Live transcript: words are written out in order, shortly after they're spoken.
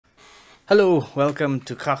Hello, welcome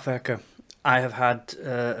to Krachwerke. I have had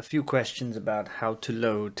a few questions about how to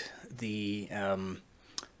load the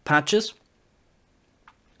patches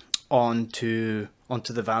onto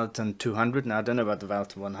the Valeton 200. Now I don't know about the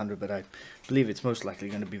Valeton 100, but I believe it's most likely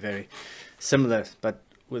going to be very similar, but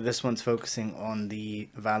with this one's focusing on the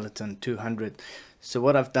Valeton 200. So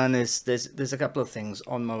what I've done is there's a couple of things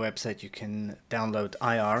on my website. You can download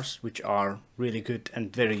IRs, which are really good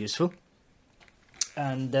and very useful,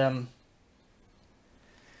 and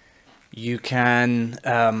you can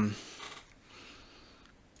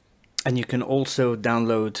also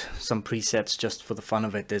download some presets just for the fun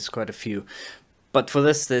of it. There's quite a few, but for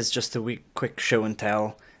this there's just a quick show and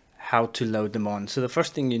tell how to load them on. So the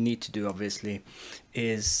first thing you need to do obviously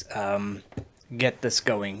is get this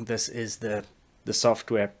going. This is the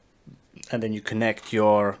software, and then you connect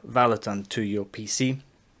your Valeton to your PC,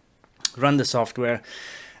 run the software,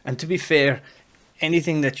 and to be fair,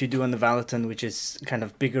 anything that you do on the Valeton, which is kind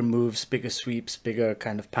of bigger moves, bigger sweeps, bigger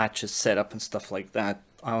kind of patches setup and stuff like that,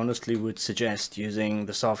 I honestly would suggest using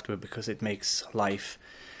the software because it makes life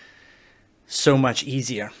so much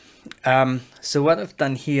easier. So what I've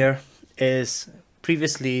done here is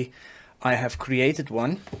previously I have created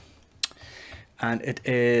one, and it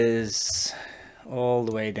is all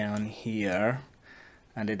the way down here,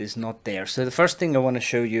 and it is not there. So the first thing I want to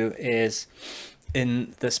show you is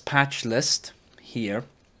in this patch list here,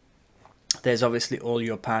 there's obviously all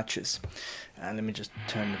your patches, and let me just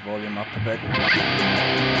turn the volume up a bit.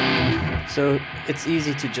 So it's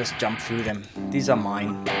easy to just jump through them. These are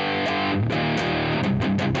mine.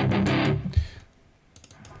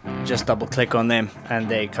 Just double click on them and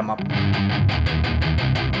they come up.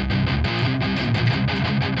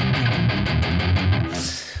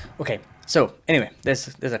 Okay, so anyway, there's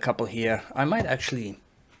a couple here. I might actually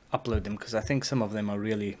upload them because I think some of them are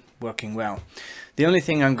really working well. The only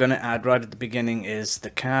thing I'm going to add right at the beginning is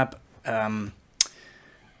the cab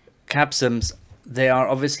sims. They are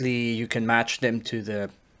obviously, you can match them to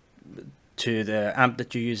the amp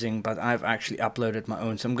that you're using, but I've actually uploaded my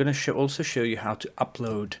own. So I'm going to also show you how to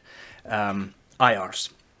upload IRs,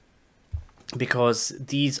 because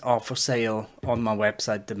these are for sale on my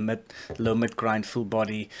website: the low, mid grind, full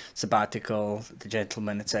body, Sabbatical, the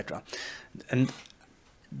Gentleman, etc. And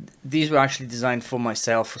these were actually designed for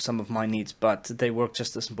myself for some of my needs, but they work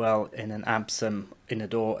just as well in an amp sim in a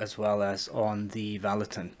DAW as well as on the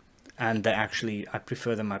Valeton. And they actually, I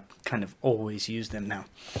prefer them. I kind of always use them now.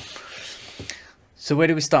 So where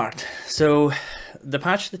do we start? So the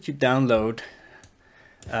patch that you download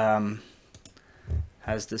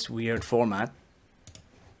has this weird format.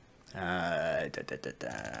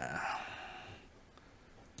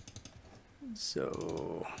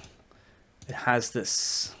 So it has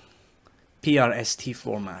this PRST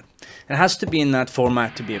format. It has to be in that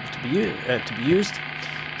format to be able to be used.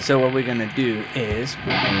 So what we're going to do is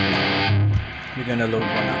we're going to load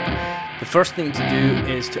one up. The first thing to do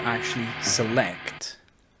is to actually select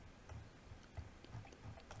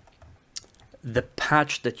the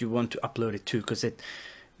patch that you want to upload it to, because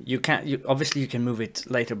obviously you can move it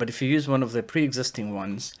later, but if you use one of the pre-existing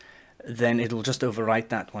ones, then it'll just overwrite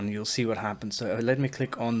that one. You'll see what happens. So let me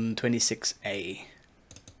click on 26A.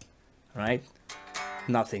 Right,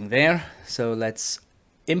 nothing there. So let's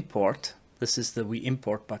import. This is the we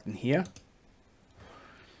import button here.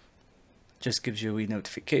 Just gives you a wee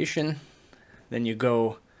notification. Then you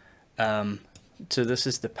go so this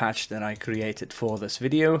is the patch that I created for this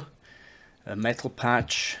video, a metal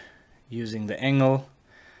patch using the angle,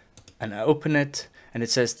 and I open it, and it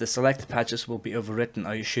says the selected patches will be overwritten.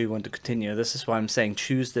 Are you sure you want to continue? This is why I'm saying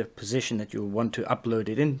choose the position that you want to upload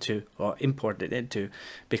it into or import it into,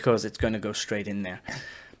 because it's going to go straight in there.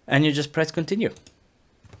 And you just press continue.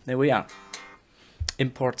 There we are.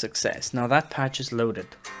 Import success. Now that patch is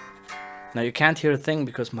loaded. Now you can't hear a thing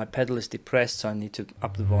because my pedal is depressed, so I need to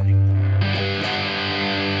up the volume.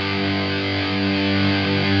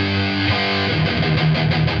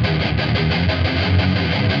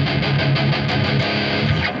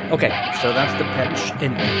 Okay, so that's the patch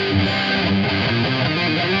in.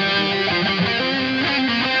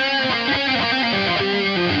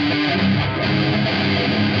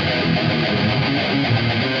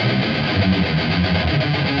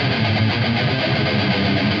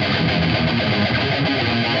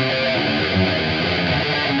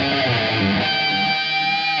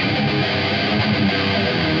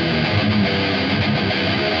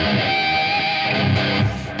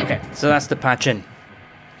 Okay, so that's the patch in.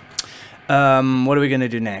 What are we going to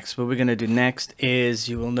do next? What we're going to do next is,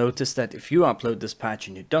 you will notice that if you upload this patch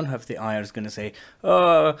and you don't have the IR, it's going to say,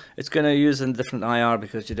 oh, it's going to use a different IR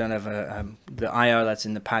because you don't have the IR that's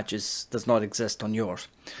in the patches does not exist on yours.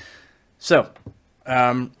 So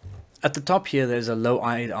at the top here, there's a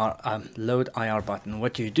load IR button.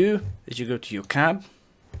 What you do is you go to your cab,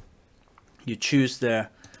 you choose the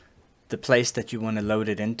place that you want to load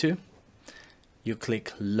it into, you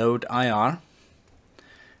click load IR,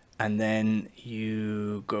 and then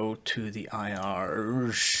you go to the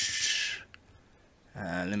IR.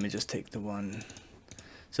 Let me just take the one.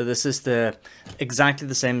 So this is exactly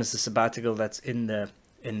the same as the Sabbatical that's in the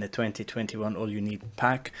 2021 All You Need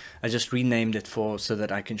pack. I just renamed it so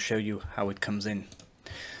that I can show you how it comes in.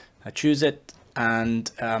 I choose it,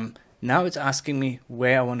 and now it's asking me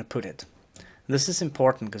where I want to put it. This is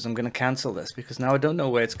important because I'm going to cancel this because now I don't know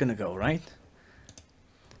where it's going to go, right?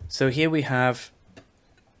 So here we have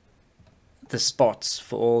the spots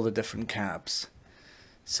for all the different cabs.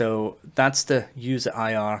 So that's the user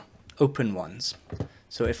IR open ones.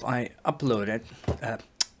 So if I upload it,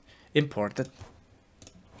 import it,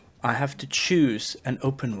 I have to choose an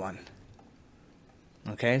open one.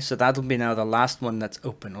 Okay, so that'll be now the last one that's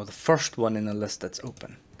open, or the first one in the list that's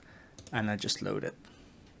open. And I just load it.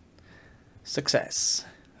 Success.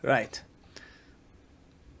 Right.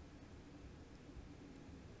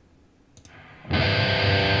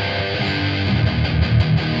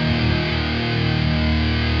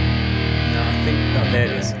 There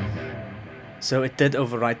it is. So it did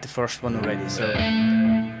overwrite the first one already. So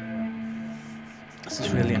this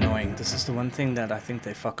is really annoying. This is the one thing that I think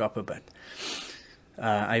they fuck up a bit.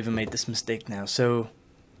 I even made this mistake now. So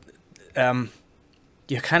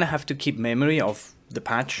you kind of have to keep memory of the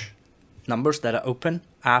patch numbers that are open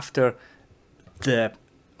after the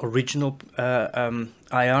original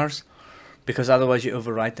IRs, because otherwise you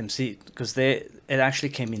overwrite them. See, because it actually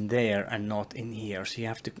came in there and not in here, so you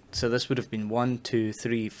have to. So this would have been 1, 2,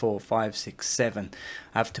 3, 4, 5, 6, 7.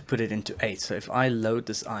 I have to put it into 8. So if I load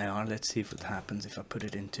this IR, let's see if it happens if I put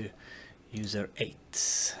it into user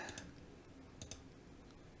 8.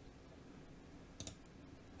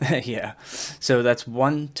 Yeah, so that's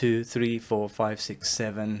 1, 2, 3, 4, 5, 6,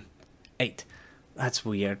 7, 8. That's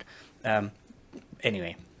weird.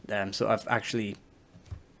 Anyway, so I've actually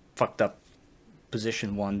fucked up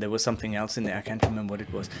position 1. There was something else in there, I can't remember what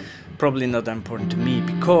it was. Probably not that important to me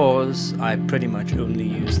because I pretty much only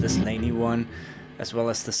use this laney one as well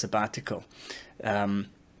as the Sabbatical, and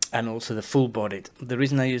also the full bodied. The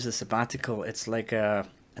reason I use the Sabbatical, it's like an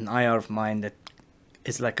IR of mine that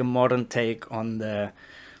is like a modern take on the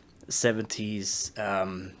 70s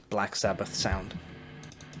Black Sabbath sound.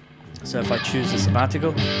 So if I choose the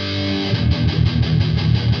Sabbatical,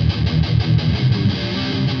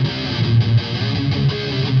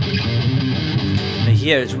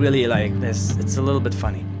 here it's really like this, it's a little bit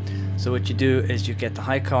funny. So what you do is you get the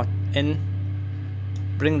high cut in,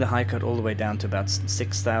 bring the high cut all the way down to about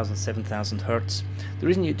 6,000, 7,000 hertz. The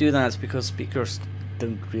reason you do that is because speakers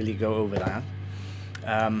don't really go over that.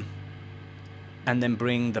 And then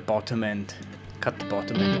bring the bottom end, cut the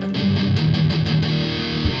bottom end of it.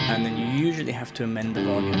 And then you usually have to amend the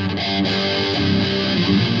volume.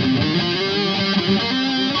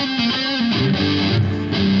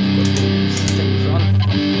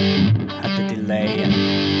 Had the delay and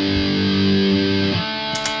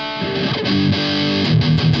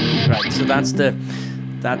right, so that's the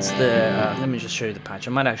let me just show you the patch.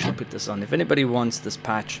 I might actually put this on. If anybody wants this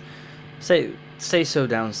patch, say so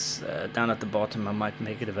down at the bottom. I might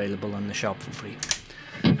make it available on the shop for free.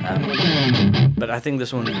 But I think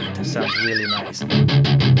this one sounds really nice.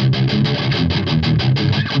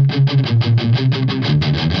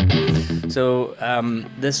 So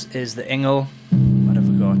this is the Engel. What have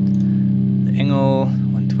we got? The Engel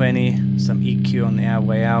 120, some EQ on the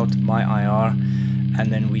way out, my IR,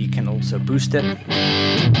 and then we can also boost it.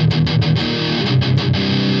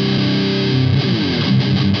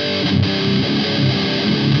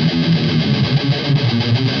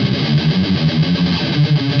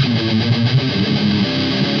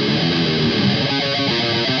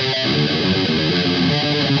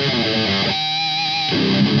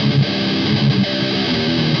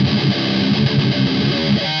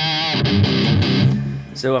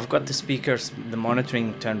 So I've got the speakers, the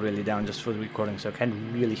monitoring turned really down just for the recording, so I can't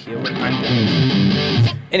really hear what I'm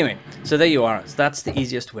doing. Anyway, so there you are. So that's the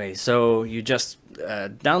easiest way. So you just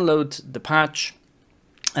download the patch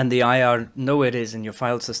and the IR, know where it is in your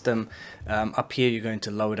file system. Up here you're going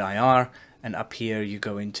to load IR, and up here you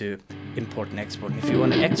go into import and export. And if you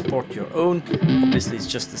want to export your own, obviously it's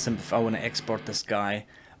just as simple. If I want to export this guy,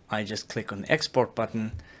 I just click on the export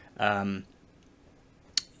button.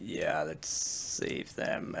 Yeah, let's save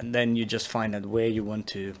them, and then you just find out where you want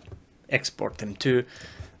to export them to,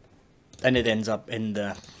 and it ends up in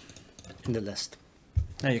the list.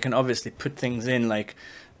 Now you can obviously put things in like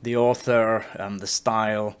the author, the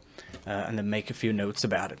style, and then make a few notes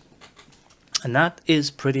about it. And that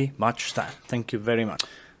is pretty much that. Thank you very much.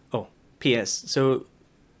 Oh, PS. So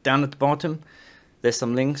down at the bottom, there's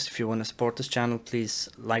some links. If you want to support this channel, please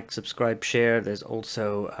like, subscribe, share. There's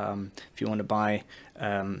also, if you want to buy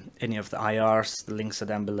any of the IRs, the links are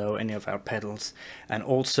down below, any of our pedals. And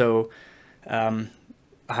also, I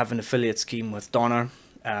have an affiliate scheme with Donner.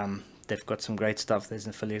 They've got some great stuff. There's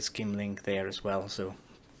an affiliate scheme link there as well. So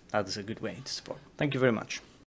that is a good way to support. Thank you very much.